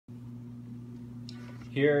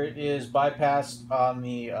Here it is bypassed on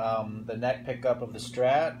the neck pickup of the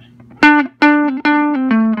Strat.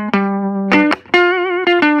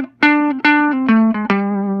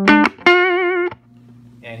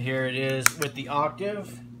 And here it is with the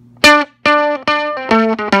Octave.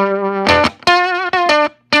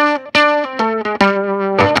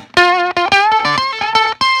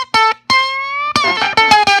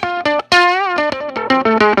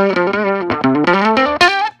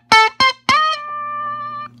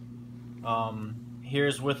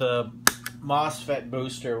 Here's with a MOSFET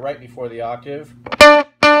booster right before the Octave.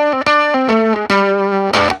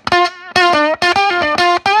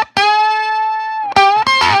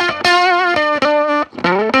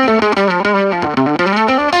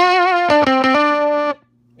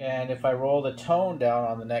 And if I roll the tone down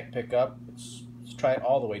on the neck pickup, let's try it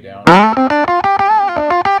all the way down.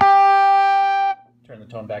 Turn the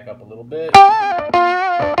tone back up a little bit.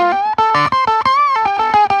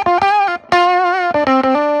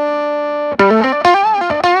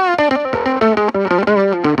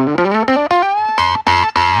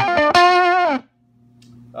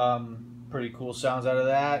 Pretty cool sounds out of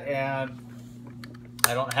that, and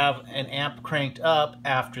I don't have an amp cranked up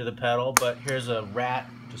after the pedal, but here's a rat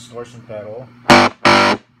distortion pedal.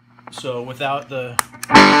 So without the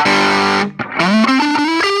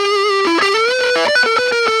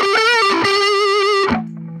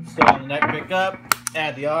still on the neck pickup,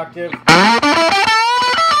 add the Octave.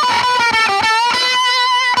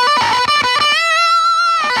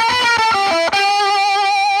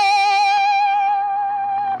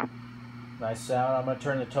 Nice sound. I'm going to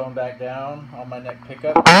turn the tone back down on my neck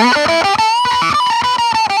pickup.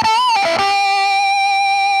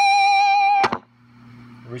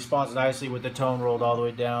 It responds nicely with the tone rolled all the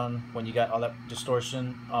way down when you got all that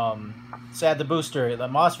distortion. Let's add the booster, the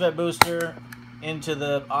MOSFET booster, into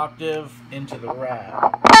the Octave, into the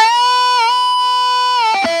Rat.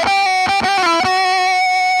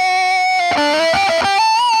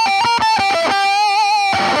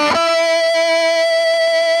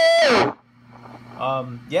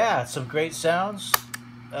 Yeah, some great sounds.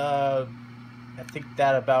 I think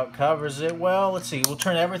that about covers it well. Let's see. We'll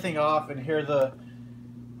turn everything off and hear the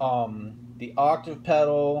Octave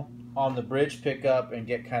pedal on the bridge pickup and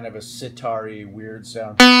get kind of a sitar-y weird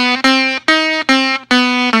sound.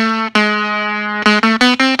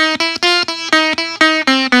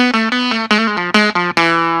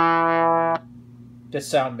 This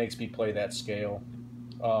sound makes me play that scale.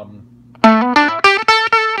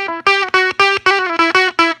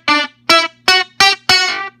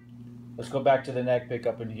 Let's go back to the neck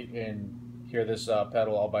pickup and hear this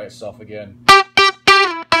pedal all by itself again.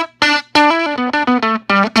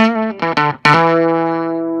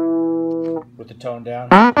 With the tone down.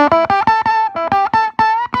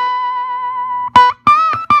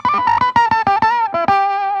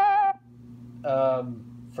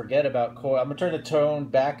 Forget about chord. I'm going to turn the tone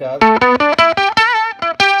back up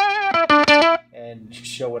and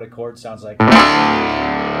show what a chord sounds like.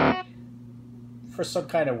 For some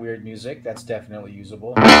kind of weird music, that's definitely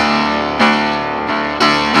usable.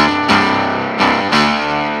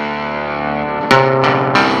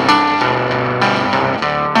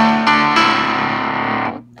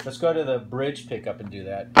 Let's go to the bridge pickup and do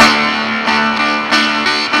that.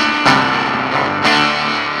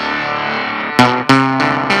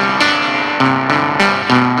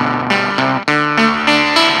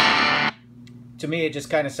 To me, it just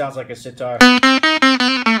kind of sounds like a sitar.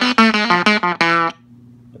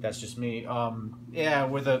 But that's just me. Yeah,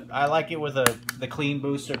 I like it with the clean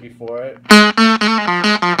booster before it.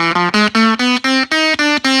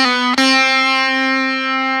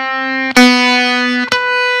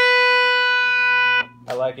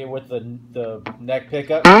 I like it with the neck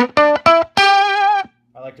pickup. I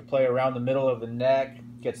like to play around the middle of the neck,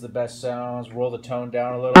 gets the best sounds. Roll the tone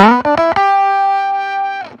down a little.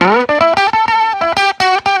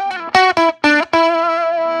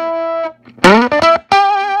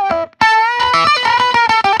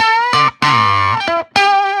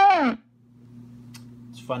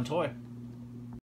 Fun toy.